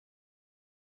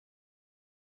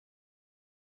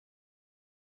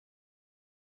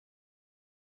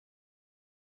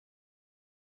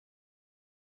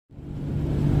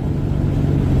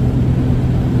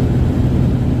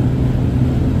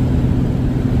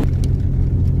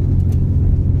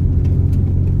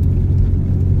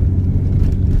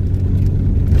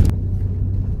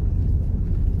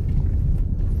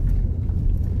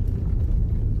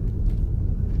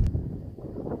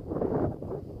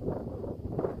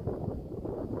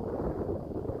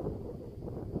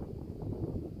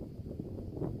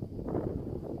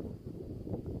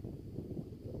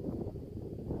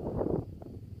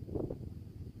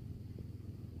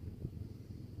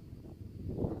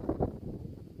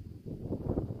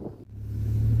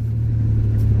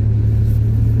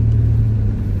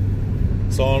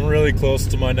So I'm really close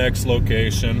to my next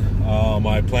location.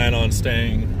 I plan on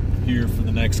staying here for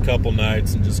the next couple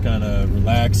nights and just kind of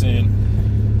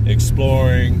relaxing,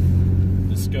 exploring,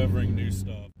 discovering new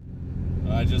stuff.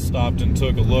 I just stopped and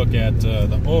took a look at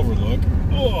the overlook.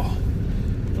 Oh,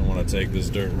 I want to take this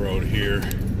dirt road here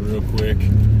real quick.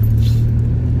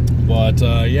 But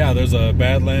yeah, there's a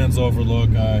Badlands overlook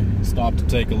I stopped to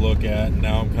take a look at. And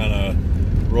now I'm kind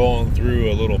of rolling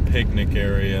through a little picnic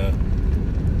area.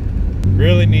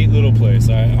 Really neat little place.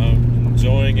 I'm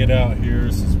enjoying it out here.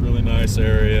 This is a really nice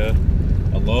area.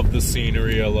 I love the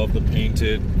scenery. I love the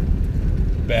painted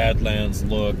Badlands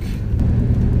look.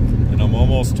 And I'm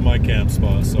almost to my camp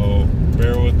spot, so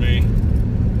bear with me.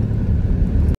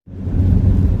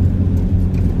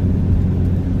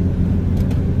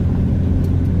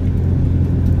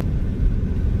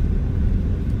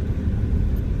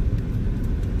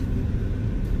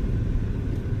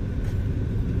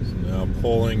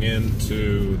 Pulling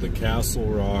into the Castle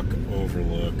Rock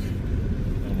overlook.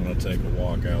 I'm going to take a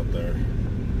walk out there.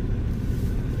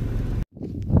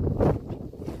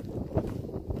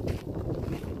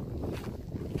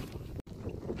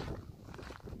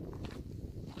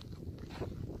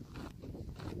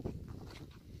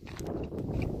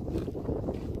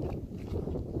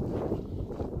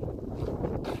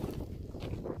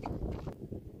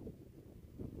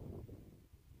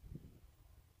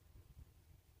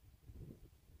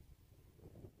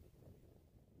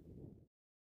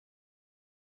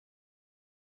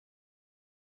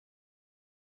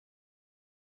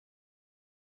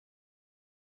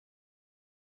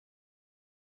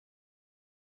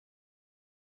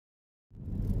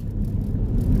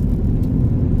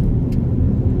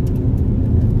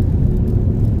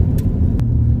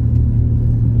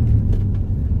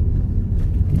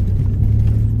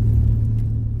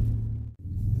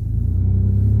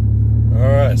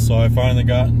 So I finally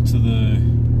got into the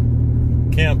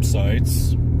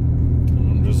campsites.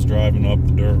 I'm just driving up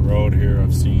the dirt road here.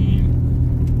 I've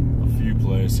seen a few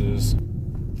places.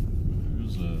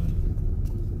 There's a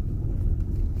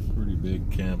pretty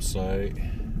big campsite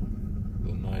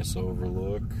with a nice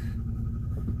overlook.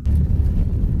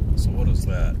 So what is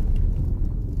that?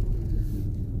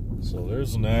 So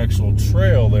there's an actual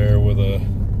trail there with a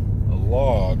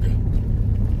log.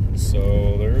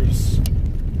 So there's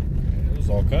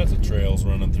all kinds of trails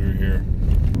running through here.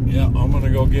 Yeah, I'm gonna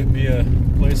go get me a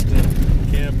place to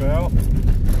camp out.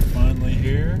 Finally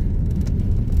here,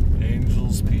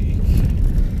 Angel's Peak.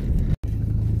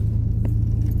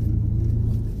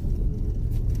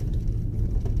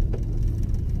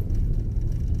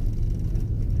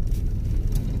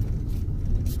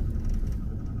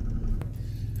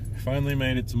 Finally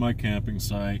made it to my camping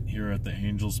site here at the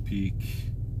Angel's Peak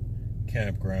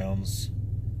Campgrounds.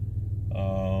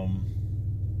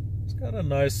 Got a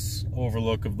nice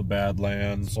overlook of the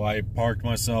Badlands. So I parked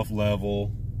myself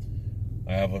level.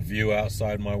 I have a view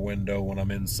outside my window. When I'm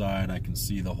inside, I can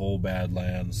see the whole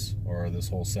Badlands, or this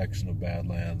whole section of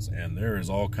Badlands, and there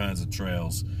is all kinds of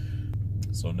trails.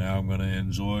 So now I'm going to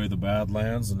enjoy the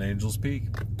Badlands and Angel's Peak.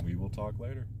 We will talk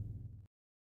later.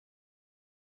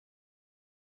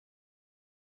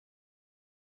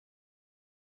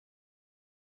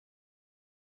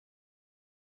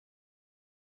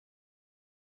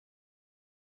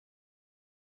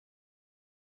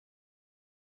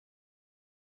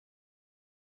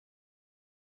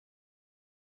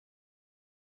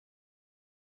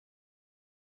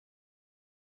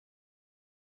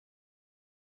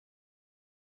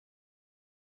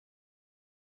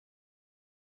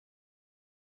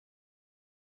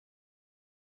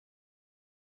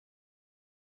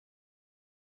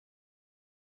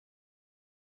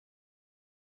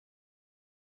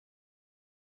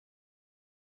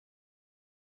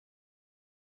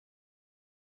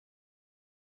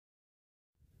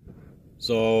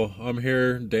 So I'm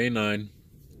here day 9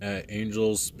 at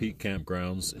Angel's Peak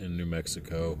Campgrounds in New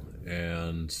Mexico,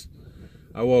 and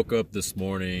I woke up this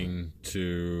morning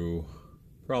to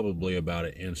probably about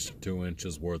 1 inch to 2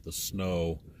 inches worth of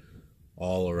snow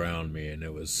all around me, and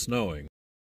it was snowing.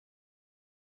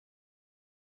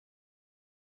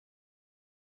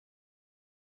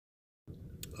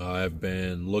 I've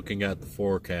been looking at the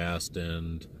forecast,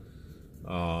 and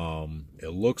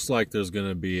it looks like there's going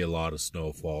to be a lot of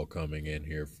snowfall coming in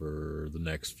here for the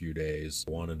next few days.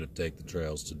 I wanted to take the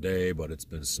trails today, but it's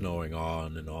been snowing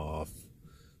on and off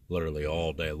literally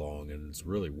all day long, and it's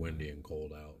really windy and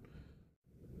cold out.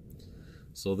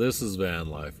 So this is van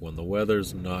life. When the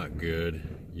weather's not good,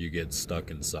 you get stuck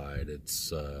inside.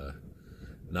 It's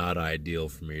not ideal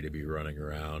for me to be running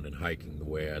around and hiking the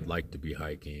way I'd like to be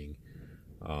hiking.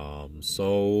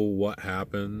 So what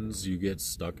happens? You get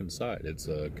stuck inside. It's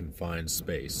a confined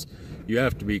space. You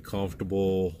have to be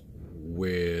comfortable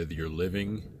with your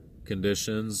living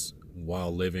conditions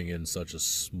while living in such a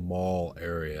small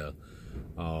area,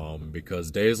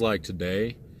 because days like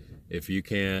today, if you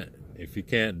can't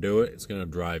do it, it's going to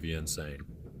drive you insane.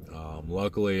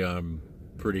 Luckily, I'm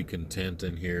pretty content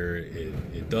in here.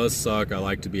 It does suck. I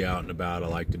like to be out and about. I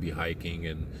like to be hiking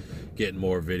and getting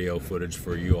more video footage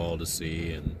for you all to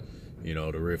see and, you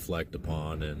know, to reflect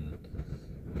upon, and,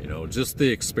 you know, just the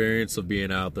experience of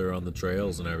being out there on the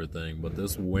trails and everything. But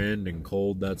this wind and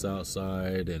cold that's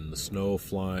outside and the snow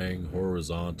flying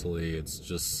horizontally,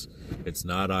 it's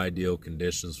not ideal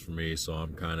conditions for me, so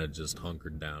I'm kind of just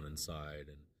hunkered down inside.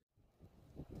 And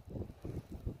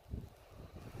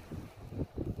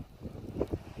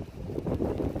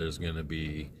there's going to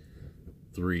be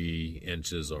 3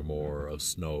 inches or more of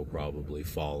snow probably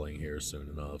falling here soon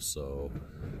enough, so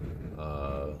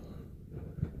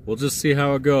we'll just see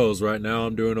how it goes. Right now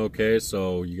I'm doing okay,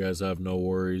 so you guys have no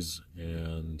worries,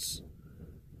 and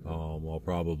I'll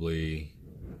probably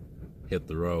hit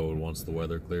the road once the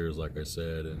weather clears, like I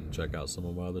said, and check out some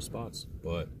of my other spots.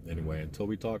 But anyway, until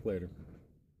we talk later.